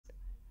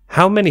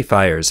How many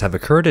fires have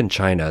occurred in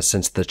China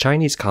since the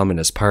Chinese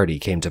Communist Party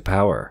came to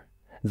power?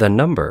 The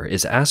number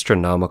is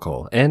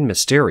astronomical and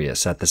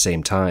mysterious at the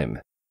same time.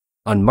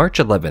 On March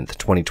 11,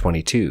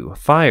 2022,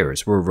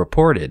 fires were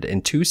reported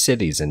in 2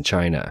 cities in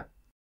China.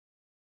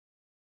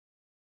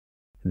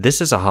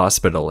 This is a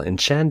hospital in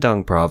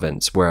Shandong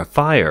province where a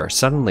fire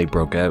suddenly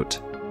broke out.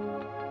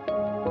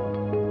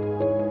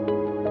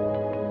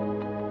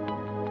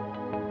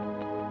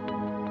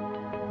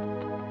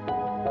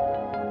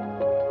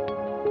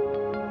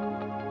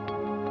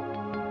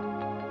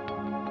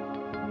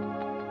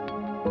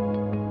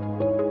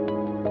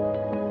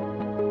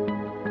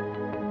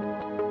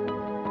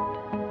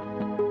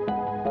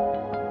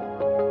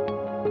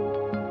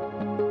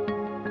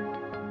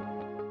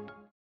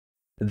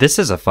 This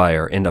is a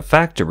fire in a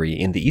factory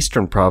in the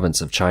eastern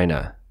province of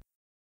China.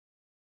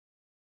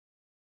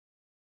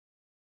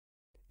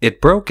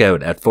 It broke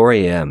out at 4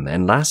 a.m.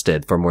 and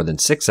lasted for more than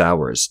 6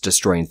 hours,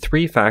 destroying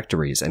 3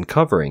 factories and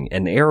covering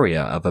an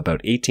area of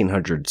about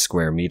 1,800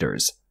 square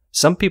meters.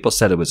 Some people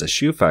said it was a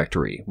shoe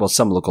factory, while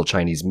some local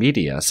Chinese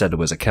media said it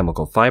was a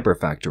chemical fiber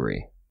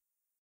factory.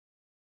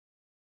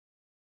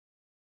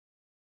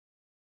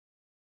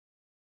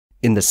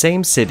 In the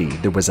same city,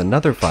 there was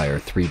another fire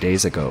 3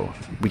 days ago.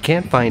 We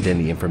can't find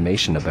any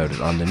information about it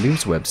on the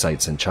news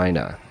websites in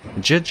China.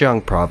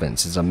 Zhejiang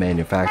province is a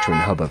manufacturing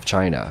hub of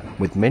China,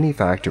 with many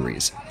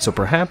factories, so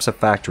perhaps a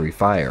factory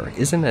fire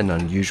isn't an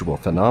unusual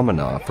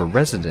phenomenon for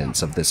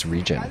residents of this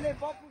region.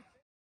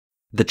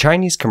 The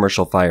Chinese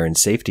Commercial Fire and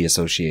Safety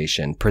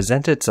Association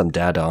presented some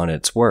data on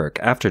its work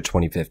after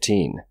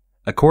 2015.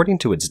 According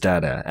to its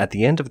data, at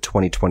the end of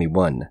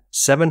 2021,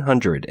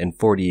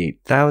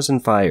 748,000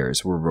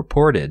 fires were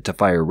reported to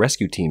fire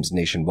rescue teams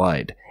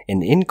nationwide,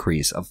 an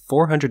increase of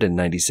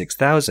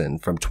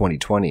 496,000 from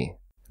 2020.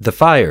 The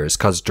fires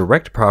caused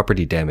direct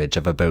property damage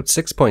of about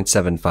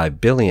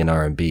 6.75 billion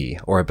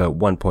RMB, or about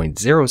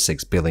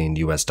 1.06 billion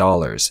US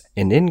dollars,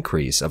 an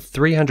increase of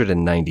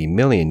 390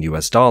 million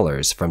US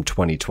dollars from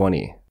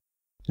 2020.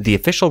 The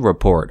official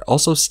report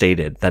also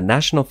stated that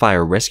national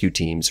fire rescue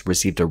teams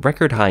received a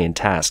record high in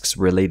tasks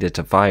related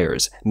to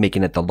fires,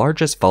 making it the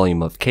largest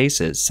volume of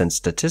cases since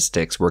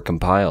statistics were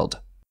compiled.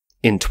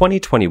 In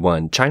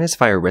 2021, China's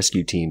fire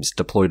rescue teams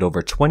deployed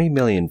over 20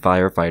 million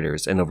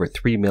firefighters and over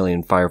 3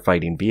 million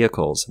firefighting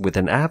vehicles, with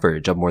an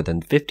average of more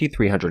than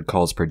 5,300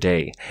 calls per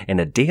day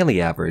and a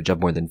daily average of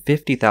more than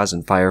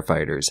 50,000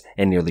 firefighters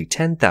and nearly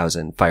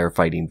 10,000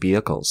 firefighting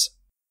vehicles.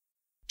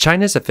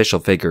 China's official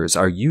figures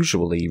are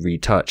usually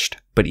retouched,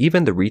 but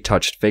even the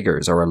retouched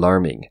figures are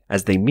alarming,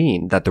 as they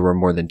mean that there were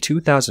more than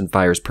 2,000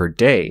 fires per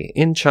day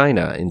in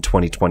China in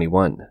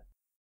 2021.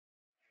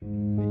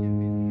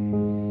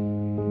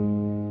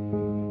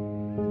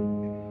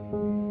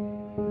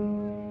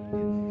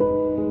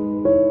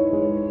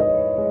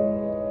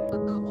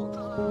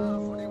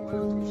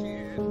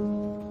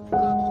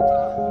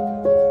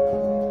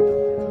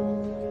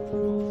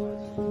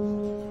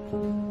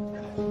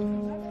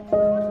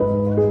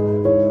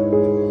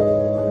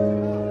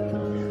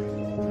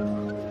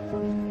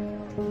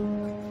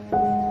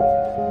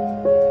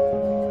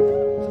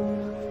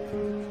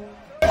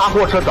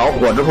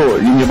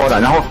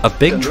 A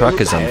big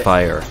truck is on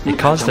fire. It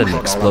caused an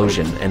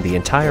explosion and the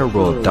entire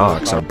row of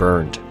docks are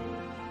burned.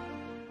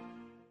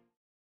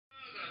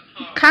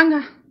 看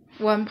看，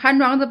我们盘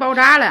庄子爆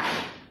炸了。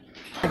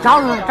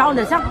找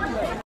得上。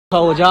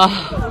我家。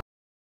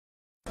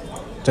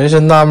真是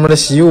纳闷的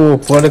习物，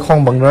玻璃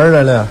框崩这儿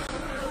来了。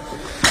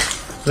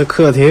这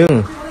客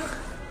厅，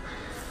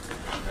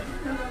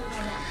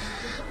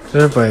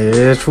这是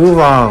北厨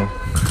房。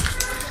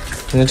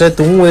你这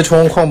东屋的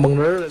窗框崩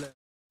这儿来了。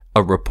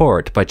 A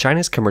report by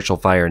China's Commercial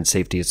Fire and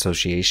Safety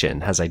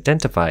Association has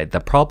identified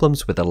that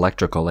problems with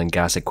electrical and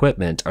gas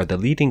equipment are the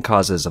leading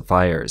causes of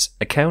fires,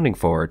 accounting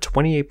for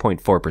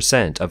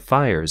 28.4% of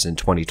fires in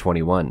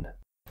 2021.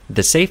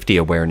 The safety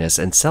awareness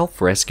and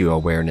self-rescue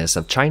awareness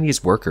of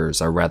Chinese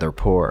workers are rather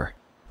poor.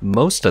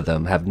 Most of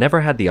them have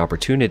never had the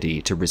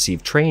opportunity to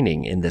receive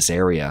training in this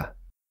area.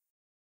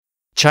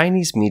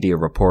 Chinese media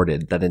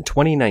reported that in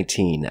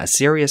 2019, a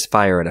serious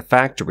fire at a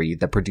factory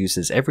that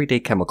produces everyday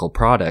chemical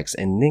products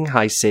in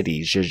Ninghai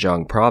City,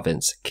 Zhejiang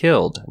province,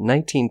 killed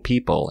 19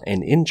 people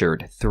and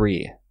injured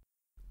 3.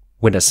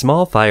 When a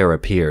small fire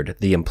appeared,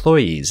 the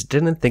employees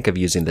didn't think of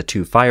using the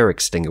 2 fire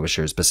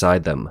extinguishers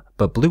beside them,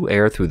 but blew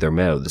air through their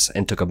mouths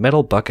and took a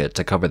metal bucket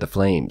to cover the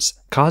flames,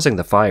 causing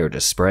the fire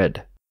to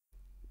spread.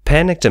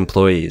 Panicked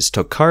employees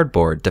took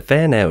cardboard to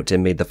fan out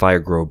and made the fire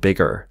grow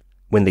bigger.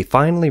 When they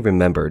finally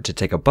remembered to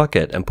take a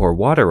bucket and pour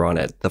water on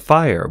it, the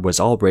fire was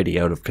already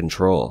out of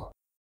control.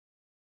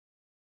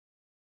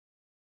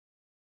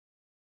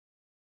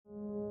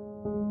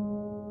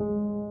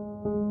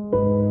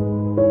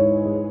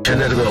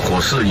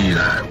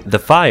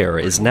 The fire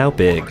is now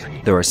big.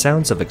 There are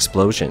sounds of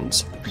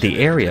explosions. The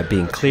area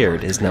being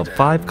cleared is now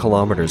 5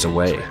 kilometers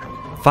away.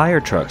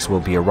 Fire trucks will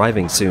be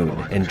arriving soon,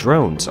 and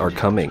drones are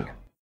coming.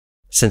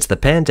 Since the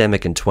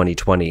pandemic in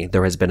 2020,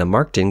 there has been a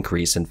marked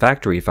increase in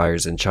factory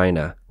fires in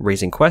China,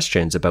 raising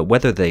questions about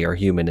whether they are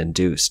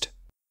human-induced.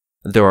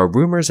 There are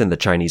rumors in the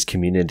Chinese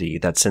community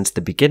that since the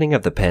beginning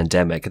of the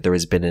pandemic, there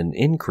has been an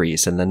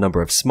increase in the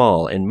number of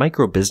small and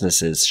micro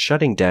businesses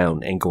shutting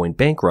down and going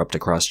bankrupt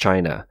across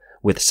China,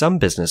 with some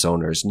business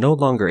owners no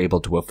longer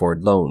able to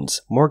afford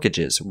loans,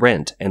 mortgages,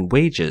 rent, and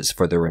wages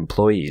for their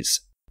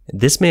employees.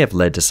 This may have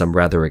led to some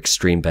rather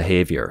extreme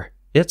behavior.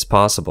 It's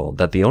possible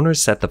that the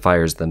owners set the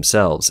fires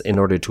themselves in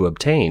order to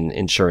obtain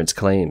insurance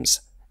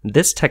claims.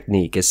 This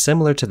technique is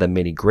similar to the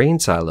many grain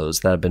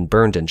silos that have been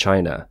burned in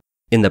China.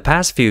 In the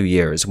past few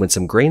years, when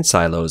some grain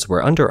silos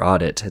were under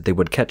audit, they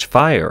would catch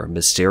fire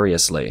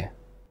mysteriously.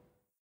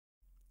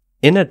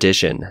 In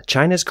addition,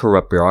 China's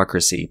corrupt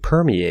bureaucracy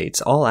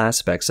permeates all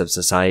aspects of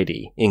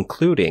society,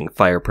 including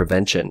fire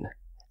prevention.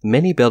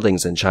 Many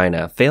buildings in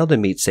China fail to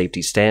meet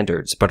safety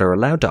standards but are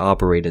allowed to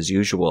operate as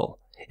usual.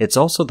 It's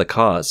also the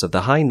cause of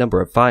the high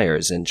number of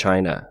fires in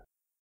China.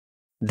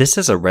 This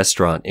is a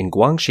restaurant in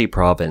Guangxi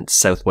Province,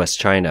 southwest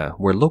China,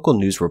 where local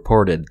news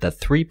reported that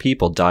 3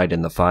 people died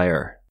in the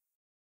fire.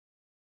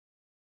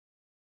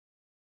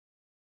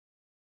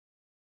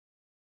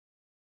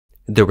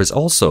 There was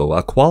also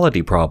a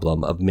quality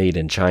problem of Made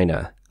in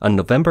China. On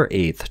November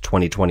 8,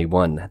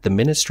 2021, the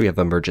Ministry of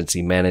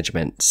Emergency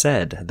Management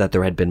said that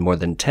there had been more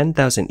than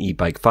 10,000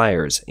 e-bike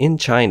fires in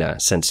China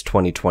since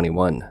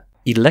 2021.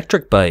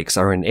 Electric bikes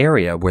are an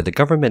area where the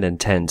government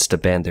intends to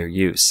ban their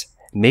use.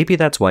 Maybe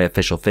that's why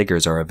official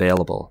figures are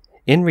available.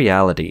 In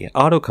reality,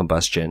 auto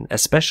combustion,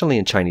 especially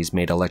in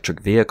Chinese-made electric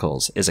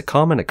vehicles, is a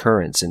common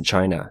occurrence in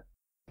China.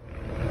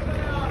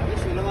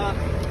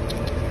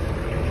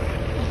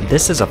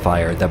 This is a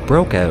fire that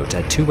broke out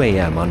at 2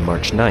 a.m. on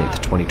March 9,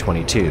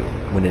 2022,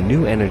 when a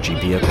new energy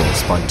vehicle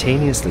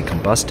spontaneously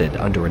combusted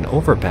under an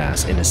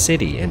overpass in a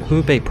city in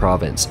Hubei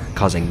province,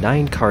 causing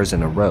 9 cars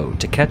in a row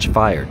to catch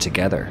fire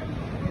together.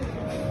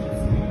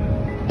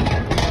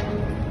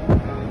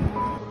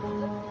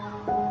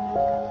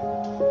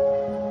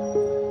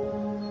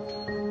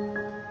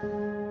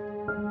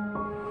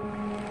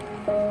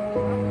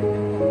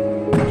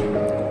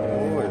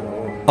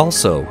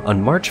 Also,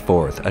 on March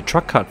 4th, a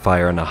truck caught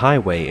fire on a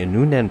highway in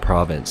Yunnan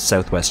Province,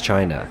 southwest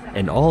China,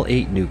 and all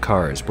 8 new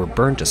cars were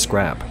burned to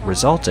scrap,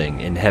 resulting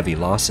in heavy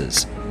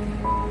losses.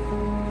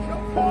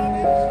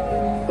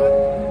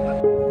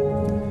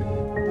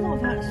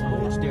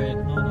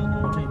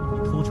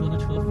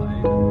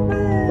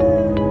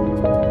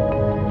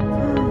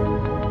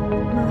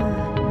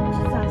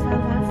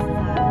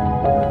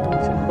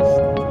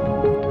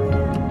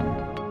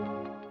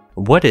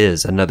 What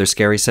is another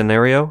scary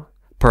scenario?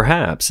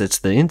 Perhaps it's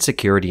the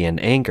insecurity and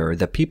anger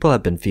that people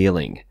have been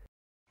feeling.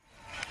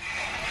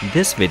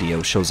 This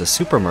video shows a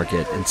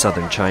supermarket in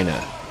southern China.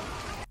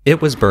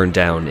 It was burned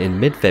down in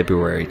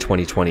mid-February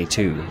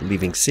 2022,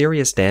 leaving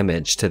serious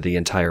damage to the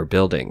entire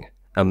building.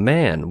 A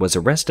man was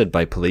arrested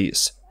by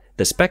police.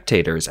 The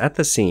spectators at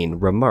the scene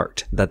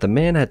remarked that the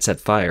man had set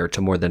fire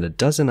to more than a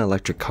dozen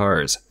electric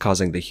cars,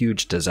 causing the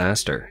huge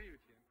disaster.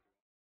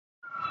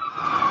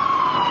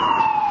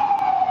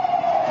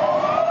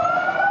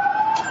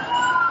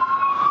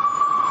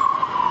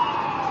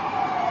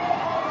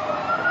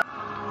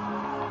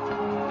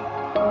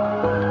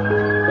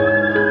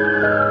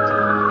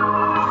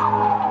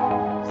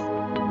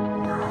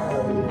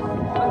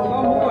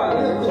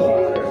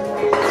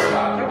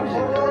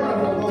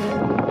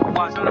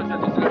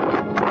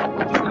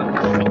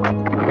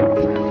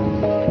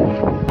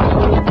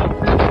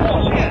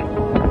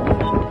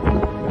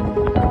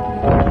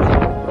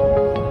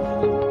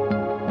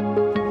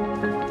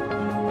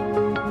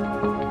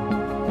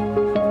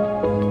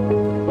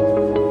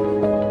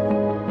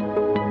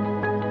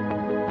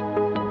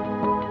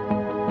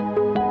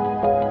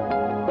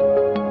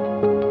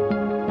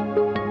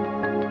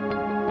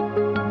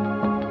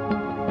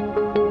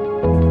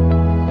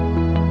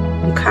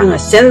看看，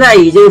现在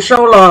已经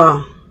烧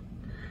了，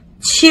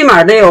起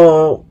码得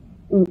有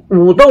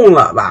5栋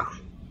了吧？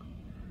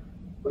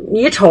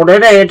你瞅着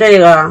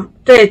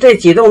这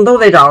几栋都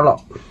得着了。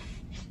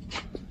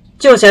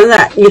就现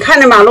在，你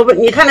看这马路，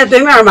你看这对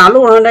面马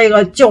路上这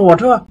个救火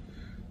车，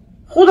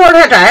胡同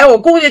太窄，我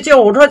估计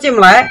救火车进不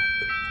来。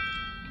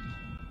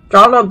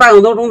着了半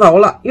个多钟头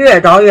了，越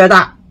着越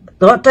大。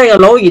得，这个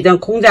楼已经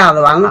空架子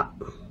完了。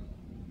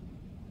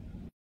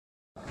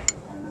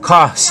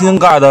看新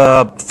盖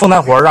的丰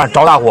台火车站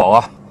着大火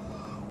了，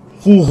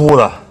呼呼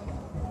的，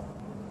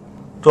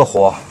这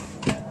火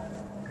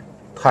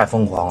太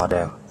疯狂了，这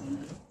个。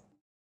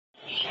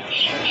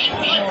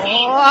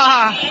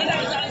哇！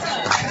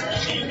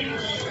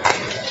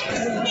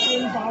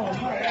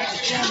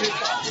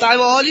大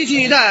鑊呢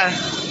次真係，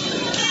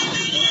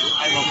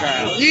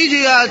呢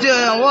次啊，即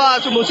係哇，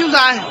全部燒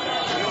晒。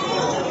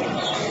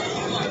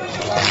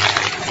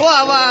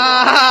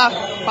哇！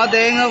我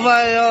頂啊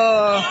喂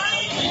哦！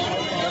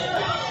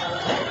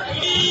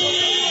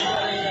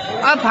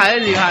一排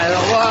連係咯，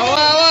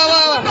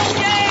哇！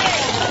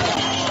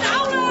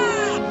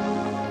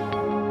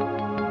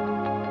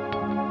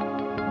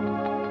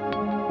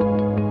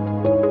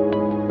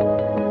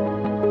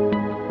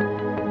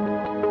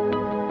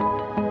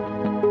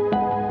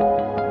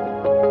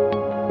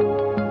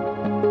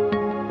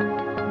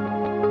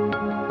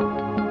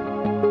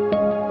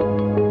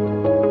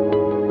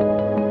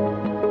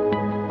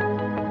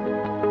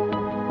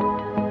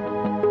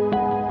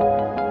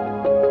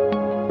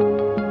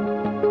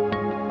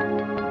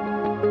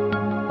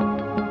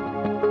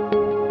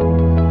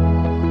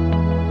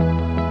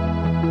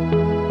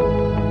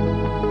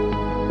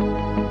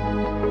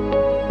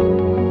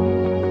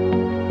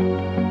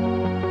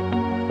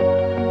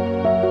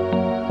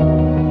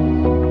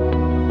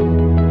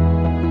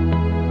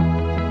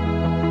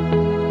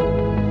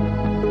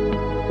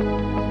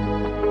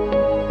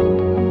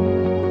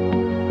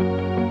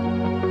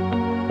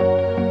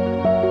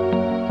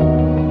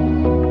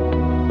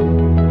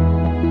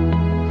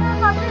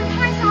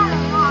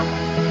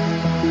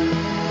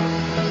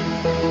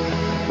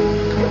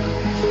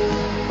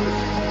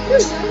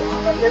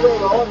这栋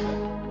楼。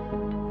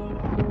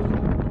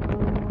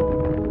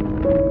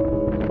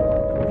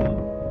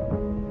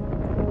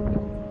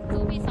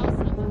都被烧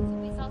死了吗？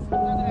都被烧死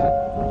了。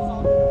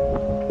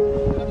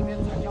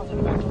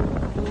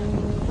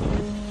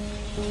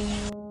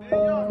没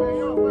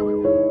用，